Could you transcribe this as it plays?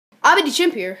Abidi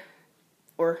Chimp here,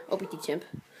 or OPT Chimp,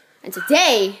 and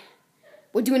today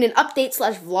we're doing an update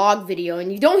 / vlog video,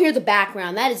 and you don't hear the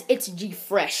background. That is It's G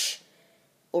Fresh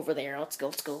over there. Let's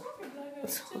go.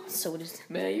 So it is.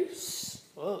 Man, you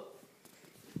suck.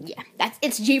 Yeah, that's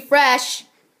It's G Fresh.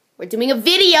 We're doing a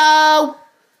video.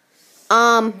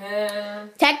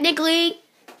 Technically,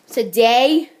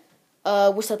 today,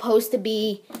 we're supposed to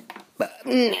be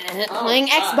playing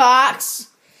Xbox,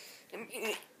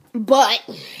 but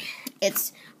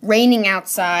it's raining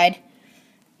outside.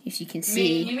 If you can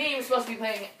see. You mean we're supposed to be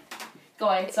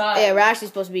going outside? Yeah, we're actually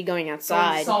supposed to be going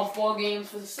outside. Going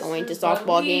to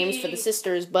softball games for the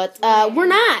sisters. But we're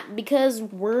not, because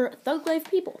we're Thug Life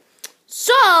people.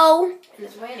 So,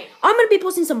 it's raining. I'm gonna be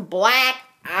posting some Black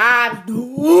Ops.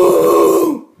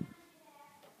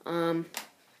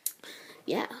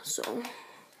 Yeah, so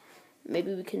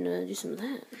maybe we can do some of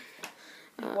that.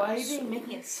 Why are you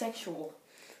making it sexual?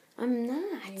 I'm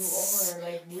not. You are,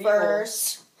 like, real.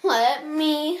 First, let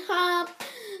me hop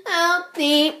out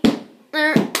the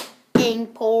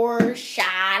ink Porsche.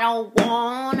 I don't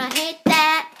wanna hit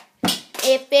that.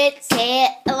 If it's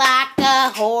hit like a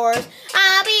horse,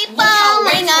 I'll be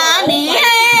falling on the edge.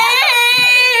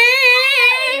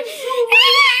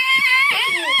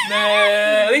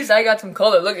 Man, at least I got some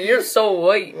color. Look, you're so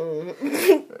white.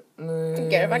 Forget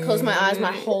it. If I close my eyes,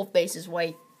 my whole face is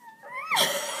white.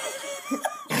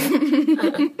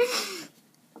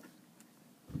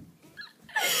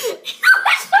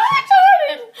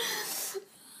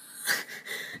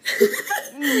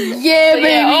 Yeah,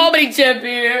 baby. Albany Chimp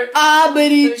here.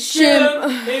 Albany Chimp. All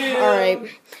right.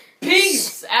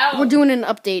 Peace out. We're doing an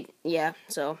update. Yeah,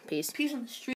 so peace. Peace on the street.